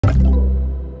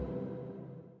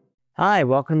Hi,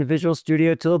 welcome to Visual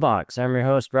Studio Toolbox. I'm your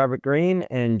host, Robert Green,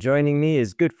 and joining me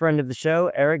is good friend of the show,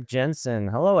 Erik Jensen.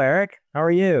 Hello, Erik. How are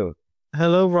you?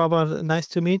 Hello, Robert. Nice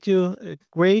to meet you.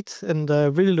 Great, and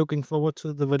really looking forward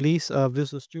to the release of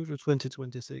Visual Studio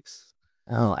 2026.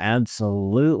 Oh,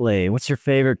 absolutely. What's your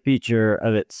favorite feature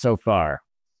of it so far?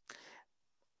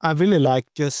 I really like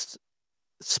just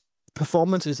s-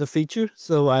 performance is a feature,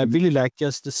 so I really like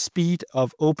just the speed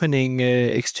of opening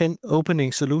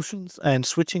solutions and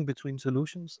switching between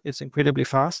solutions. It's incredibly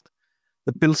fast.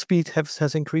 The build speed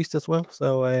has increased as well,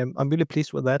 so I'm really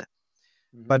pleased with that.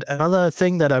 Mhm. But another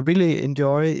thing that I really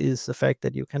enjoy is the fact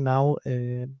that you can now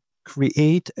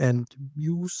create and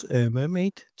use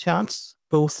Mermaid charts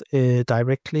both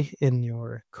directly in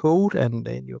your code and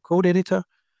in your code editor,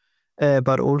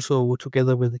 but also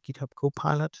together with the GitHub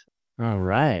Copilot. All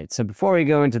right. So before we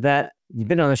go into that, you've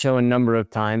been on the show a number of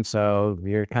times, so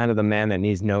you're kind of the man that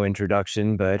needs no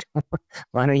introduction, but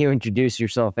why don't you introduce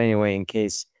yourself anyway in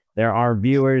case there are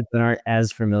viewers that aren't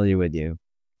as familiar with you?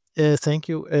 Thank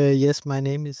you. Yes, my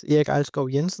name is Erik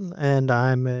Ejlskov Jensen, and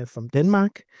I'm from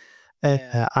Denmark.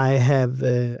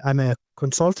 I'm a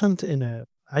consultant in a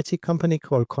IT company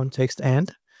called Context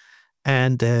and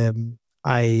I'm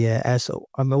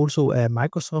also a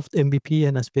Microsoft MVP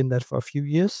and has been that for a few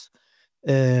years.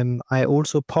 I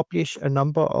also publish a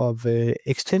number of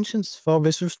extensions for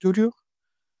Visual Studio.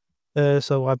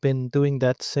 So I've been doing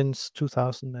that since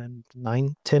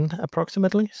 2009, 10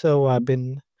 approximately. So I've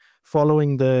been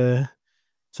following the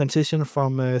transition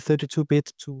from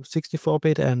 32-bit to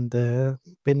 64-bit and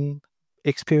been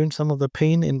experienced some of the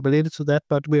pain in related to that,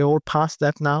 but we're all past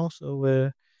that now.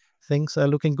 So things are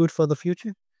looking good for the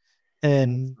future.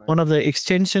 And Excellent. one of the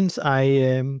extensions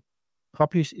I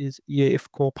publish is EAF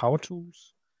Core Power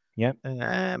Tools, Yep.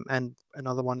 and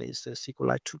another one is the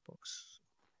SQLite Toolbox.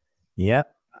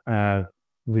 Yep. Uh,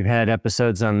 we've had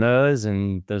episodes on those,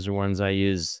 and those are ones I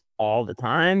use all the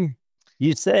time.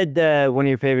 You said one of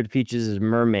your favorite features is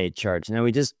mermaid charts. Now,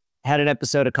 we just had an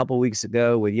episode a couple weeks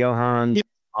ago with Johan Yep.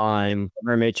 on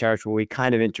mermaid charts where we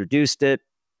kind of introduced it,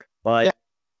 Yeah. but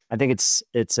I think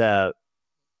it's a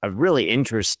really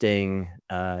interesting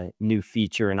new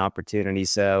feature and opportunity.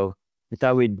 So we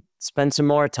thought we'd spend some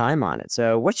more time on it.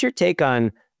 So what's your take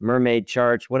on mermaid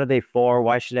charts? What are they for?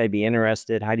 Why should I be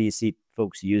interested? How do you see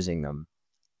folks using them?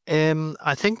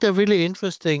 I think they're really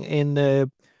interesting in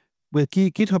with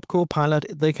GitHub Copilot.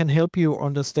 They can help you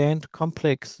understand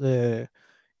complex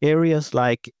areas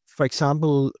like, for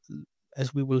example,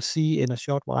 as we will see in a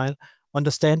short while,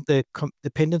 understand the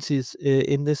dependencies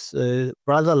in this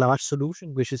rather large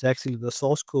solution, which is actually the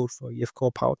source code for EF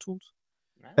Core Power Tools.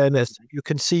 And as you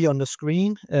can see on the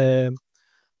screen,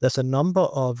 there's a number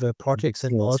of projects See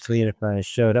on involved. screen if I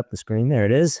showed up the screen. There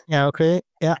it is. Yeah, okay.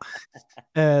 Yeah.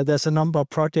 There's a number of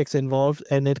projects involved,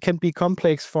 and it can be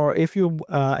complex for if you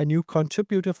a new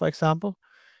contributor, for example,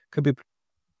 could be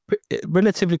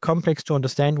relatively complex to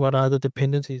understand what are the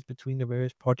dependencies between the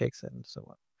various projects and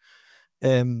so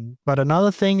on. But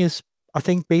another thing is, I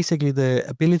think basically the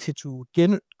ability to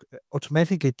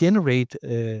automatically generate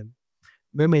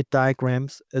mermaid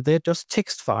diagrams. They're just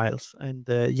text files and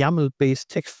YAML-based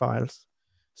text files.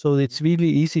 So it's really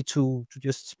easy to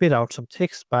just spit out some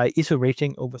text by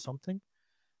iterating over something.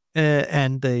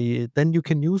 And then you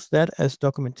can use that as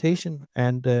documentation.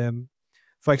 And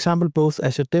for example, both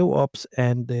Azure DevOps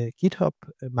and GitHub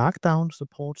Markdown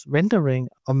supports rendering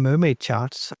of mermaid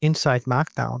charts inside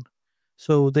Markdown.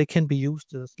 So they can be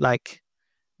used as like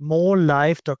more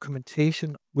live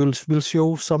documentation. Will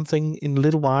show something in a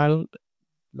little while,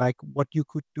 like what you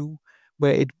could do,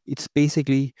 where it's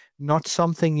basically not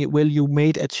something well you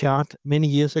made a chart many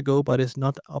years ago, but it's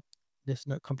not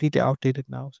completely outdated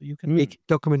now. So you can Mm. make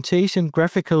documentation,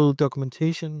 graphical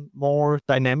documentation, more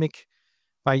dynamic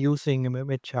by using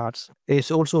Mermaid charts.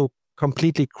 It's also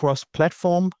completely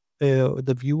cross-platform.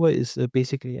 The viewer is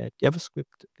basically a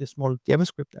JavaScript, a small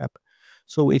JavaScript app.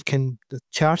 So the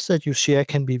charts that you share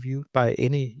can be viewed by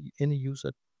any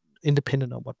user,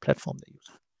 independent of what platform they use.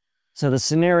 So the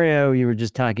scenario you were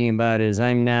just talking about is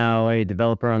I'm now a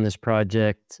developer on this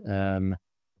project.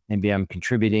 Maybe I'm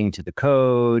contributing to the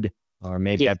code, or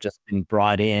maybe Yeah. I've just been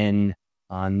brought in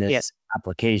on Yeah. this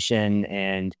application.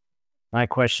 And my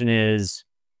question is,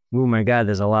 oh my God,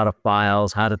 there's a lot of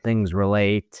files. How do things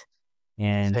relate?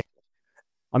 And Exactly.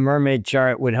 a mermaid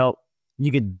chart would help. We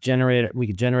could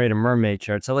generate a mermaid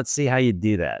chart. So let's see how you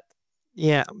do that.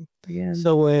 Yeah. Again.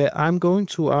 So I'm going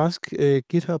to ask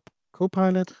GitHub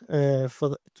Copilot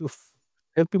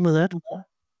help me with that.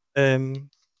 Um,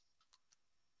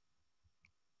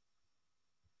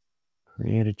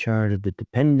 Create a chart of the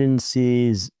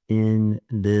dependencies in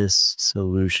this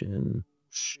solution.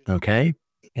 Okay.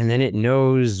 And then it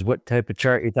knows what type of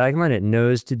chart you're talking about. It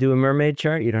knows to do a mermaid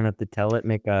chart. You don't have to tell it,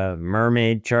 make a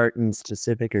mermaid chart in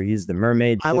specific or use the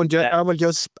mermaid. I will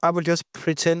just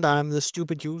pretend I'm the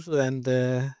stupid user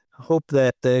and hope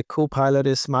that the co-pilot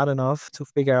is smart enough to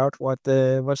figure out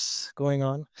what's going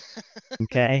on.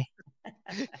 Okay.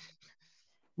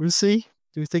 We'll see.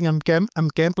 Do you think I'm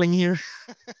gambling here?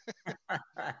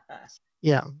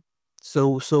 Yeah.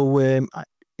 So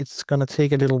it's gonna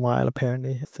take a little while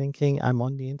apparently. Thinking I'm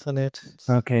on the internet.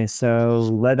 Okay, so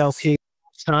let us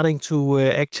starting to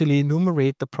actually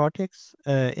enumerate the projects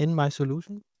in my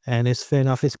solution, and it's fair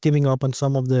enough. It's giving up on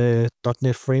some of the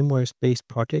 .NET frameworks based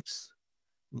projects.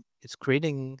 It's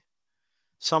creating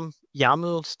some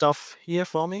YAML stuff here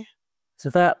for me. So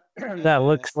that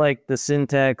looks like the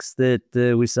syntax that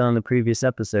we saw in the previous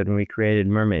episode when we created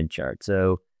mermaid chart.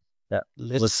 So that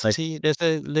let's see.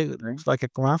 Looks like a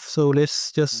graph. So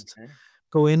let's just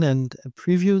go in and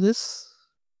preview this.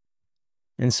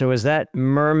 And so is that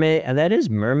mermaid? And that is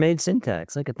mermaid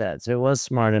syntax. Look at that. So it was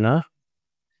smart enough.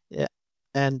 Yeah,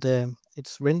 and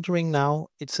it's rendering now.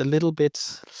 It's a little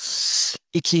bit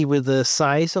icky with the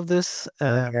size of this.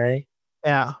 Okay.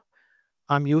 Yeah,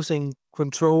 I'm using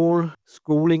control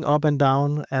scrolling up and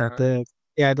down at the.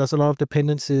 Yeah, there's a lot of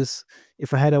dependencies.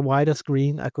 If I had a wider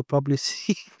screen, I could probably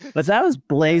see. But that was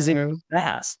blazing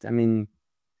fast. I mean.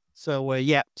 So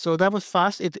yeah, so that was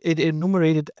fast. It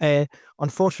enumerated.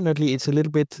 Unfortunately, it's a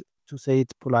little bit, to say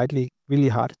it politely, really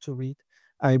hard to read.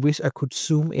 I wish I could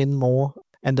zoom in more.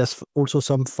 And there's also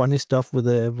some funny stuff with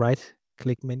the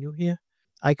right-click menu here.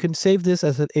 I can save this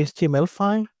as an HTML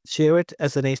file, share it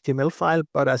as an HTML file,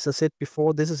 but as I said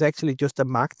before, this is actually just a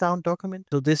markdown document.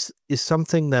 So this is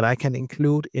something that I can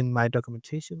include in my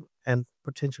documentation and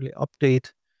potentially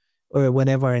update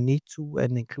whenever I need to,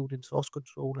 and include in source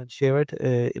control and share it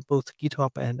in both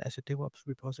GitHub and Azure DevOps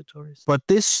repositories. But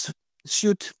this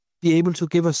should be able to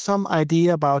give us some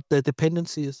idea about the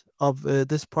dependencies of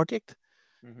this project.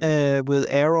 With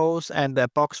arrows and a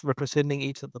box representing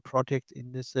each of the project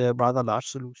in this rather large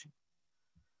solution.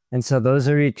 And so those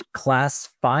are each class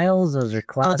files. Those are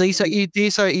class.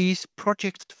 These are each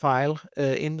project file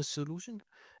in the solution,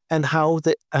 and how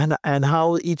and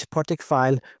how each project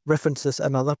file references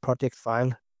another project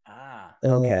file.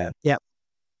 Okay. Yeah.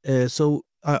 So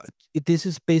this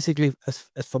is basically, as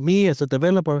for me as a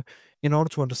developer, in order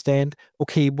to understand,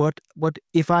 okay, what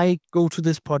if I go to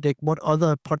this project, what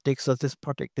other projects does this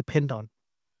project depend on?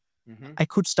 I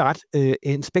could start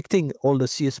inspecting all the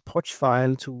CSProj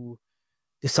file to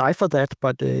decipher that,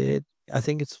 but I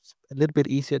think it's a little bit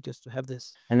easier just to have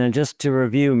this. And then just to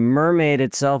review, Mermaid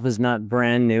itself is not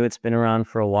brand new. It's been around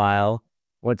for a while.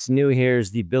 What's new here is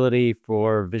the ability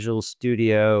for Visual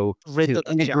Studio to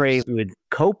integrate with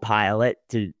Copilot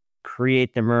to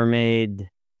create the mermaid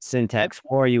syntax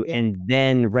for you and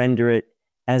then render it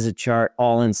as a chart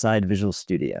all inside Visual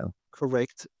Studio.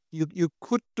 Correct. You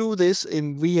could do this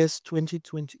in VS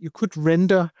 2020. You could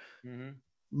render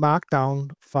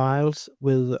markdown files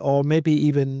with, or maybe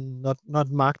even not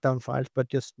markdown files, but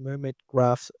just mermaid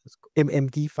graphs,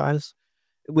 MMD files,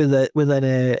 with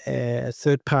a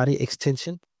third-party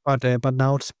extension, but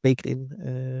now it's baked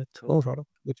in to the product,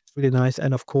 which is really nice.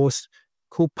 And of course,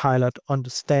 Copilot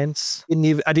understands.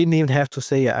 I didn't even have to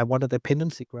say I want a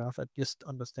dependency graph. It just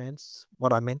understands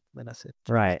what I meant when I said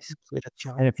right.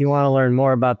 And if you want to learn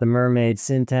more about the mermaid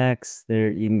syntax, there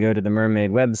you can go to the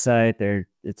Mermaid website.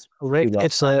 It's correct.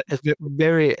 It's a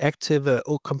very active,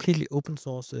 completely open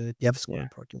source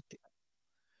Ejlskov project.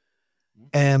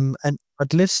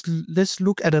 But let's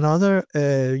look at another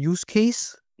use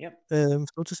case. Yep.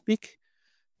 So to speak.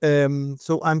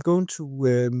 So I'm going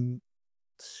to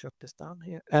shut this down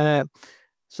here.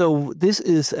 So this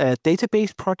is a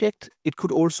database project. It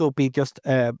could also be just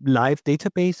a live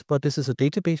database, but this is a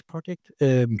database project.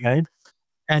 Okay.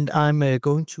 And I'm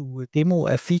going to demo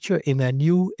a feature in a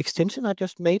new extension I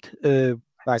just made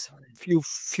like a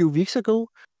few weeks ago,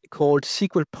 called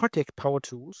SQL Project Power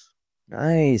Tools.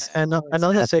 Nice. And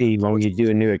another happy when you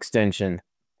do a new extension.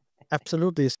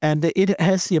 Absolutely. And it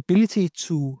has the ability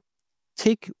to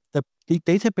take the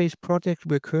database project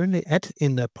we're currently at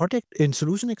in the project in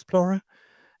Solution Explorer,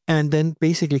 and then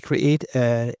basically create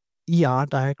a ER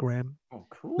diagram,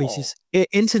 which is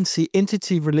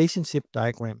entity relationship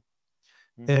diagram,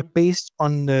 based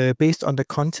on the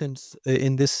contents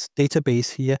in this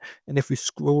database here. And if we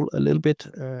scroll a little bit,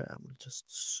 I will just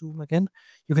zoom again.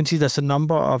 You can see there's a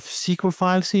number of SQL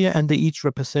files here, and they each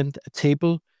represent a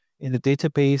table in the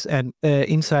database. And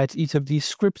inside each of these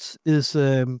scripts is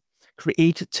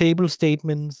create table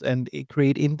statements and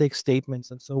create index statements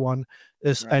and so on.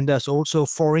 And there's also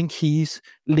foreign keys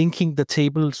linking the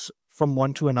tables from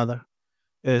one to another.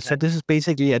 So this is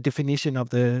basically a definition of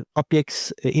the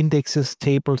objects, indexes,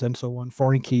 tables, and so on,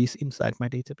 foreign keys inside my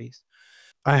database.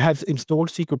 I have installed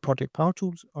SQL Project Power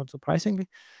Tools, unsurprisingly,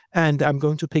 and I'm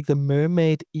going to pick the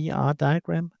Mermaid ER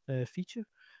diagram feature,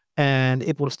 and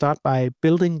it will start by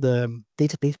building the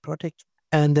database project,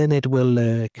 and then it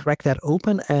will crack that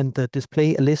open and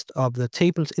display a list of the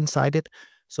tables inside it.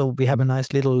 So we have a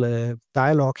nice little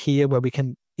dialog here where we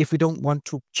can, if we don't want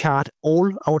to chart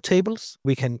all our tables,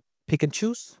 we can pick and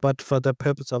choose. But for the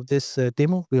purpose of this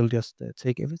demo, we'll just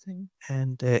take everything,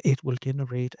 and it will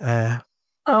generate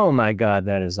Oh my God,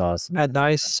 that is awesome. a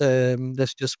nice,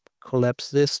 let's just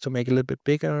collapse this to make it a little bit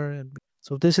bigger. And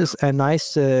so this is a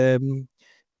nice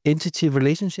entity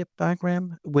relationship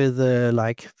diagram with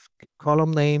like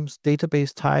column names,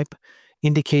 database type,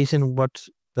 indication what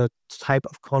the type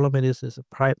of column it is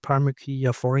a primary key,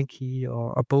 a foreign key,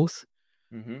 or both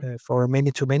for a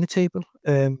many-to-many table.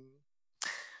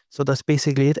 So that's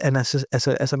basically it. And as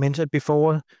I mentioned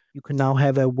before, you can now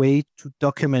have a way to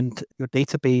document your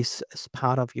database as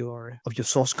part of your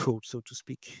source code, so to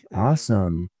speak.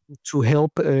 Awesome. To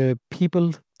help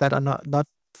people that are not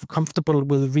comfortable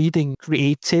with reading,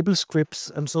 create table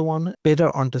scripts and so on,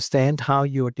 better understand how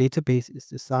your database is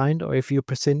designed, or if you're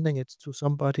presenting it to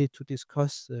somebody to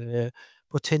discuss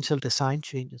potential design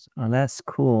changes. Oh, that's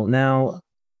cool. Now,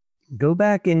 go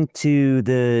back into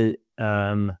the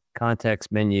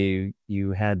context menu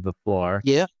you had before.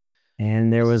 Yeah.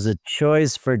 And there was a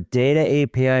choice for data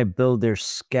API builder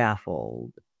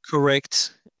scaffold.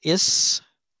 Correct. Yes.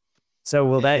 So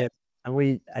will that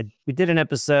we did an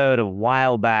episode a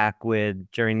while back with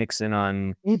Jerry Nixon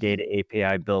on data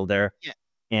API builder. Yeah.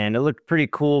 And it looked pretty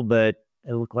cool, but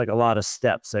it looked like a lot of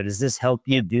steps. So does this help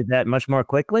you do that much more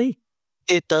quickly?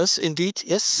 It does indeed,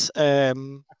 yes.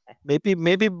 Maybe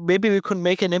we could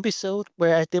make an episode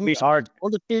where I demonstrate all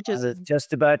the features. I was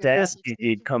just about to ask you,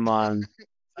 you'd come on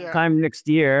sometime next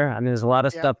year. I mean, there's a lot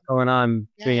of stuff going on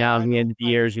between now and the end of the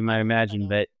year, as you might imagine.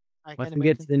 But once we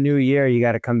get to the new year, you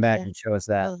got to come back and show us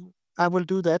that. I will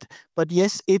do that. But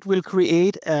yes, it will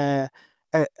create a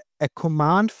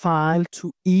command file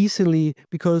to easily,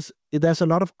 because there's a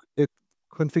lot of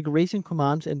configuration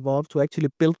commands involved to actually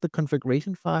build the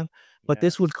configuration file. But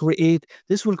this will create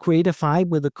a file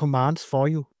with the commands for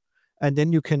you, and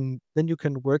then you can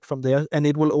work from there. And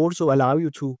it will also allow you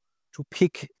to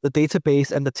pick the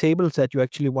database and the tables that you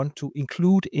actually want to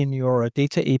include in your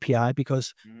data API,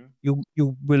 because you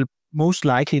will most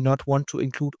likely not want to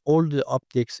include all the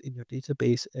objects in your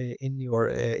database in your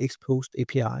exposed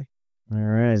API. All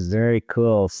right, very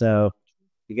cool. So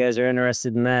if you guys are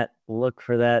interested in that, look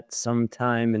for that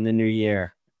sometime in the new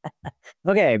year.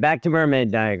 Okay, back to mermaid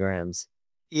diagrams.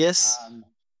 Yes.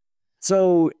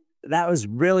 So that was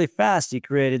really fast. You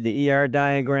created the ER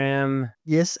diagram.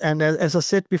 Yes, and as I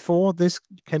said before, this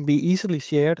can be easily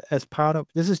shared as part of,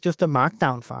 this is just a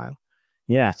markdown file.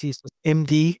 Yeah. It's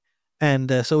MD,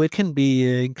 and so it can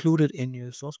be included in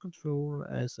your source control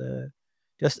as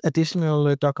just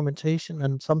additional documentation,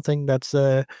 and something that's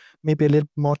maybe a little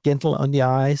more gentle on the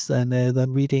eyes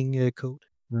than reading code.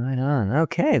 Right on.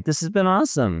 Okay, this has been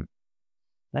awesome.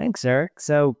 Thanks, Erik.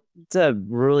 So it's a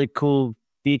really cool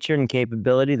feature and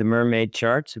capability, the mermaid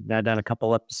charts. We've now done a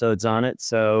couple episodes on it.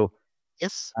 So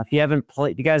yes, if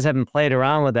you guys haven't played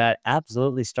around with that,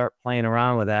 absolutely start playing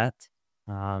around with that.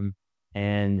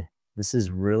 And this is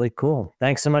really cool.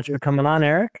 Thanks so much for coming on,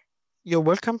 Erik. You're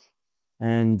welcome.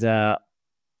 And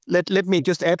let me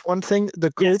just add one thing.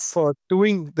 The code for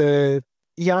doing the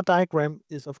ER diagram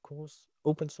is, of course,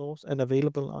 open source and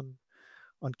available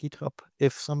on GitHub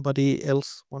if somebody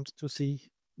else wants to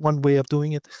see one way of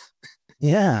doing it.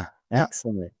 Yeah,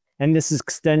 excellent. And this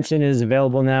extension is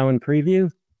available now in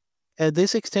preview?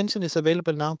 This extension is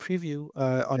available now in preview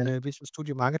on the Visual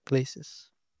Studio marketplaces.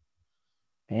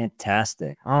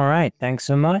 Fantastic. All right. Thanks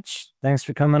so much. Thanks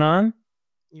for coming on.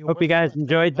 Hope you guys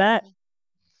enjoyed that.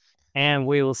 And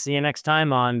we will see you next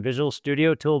time on Visual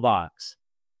Studio Toolbox.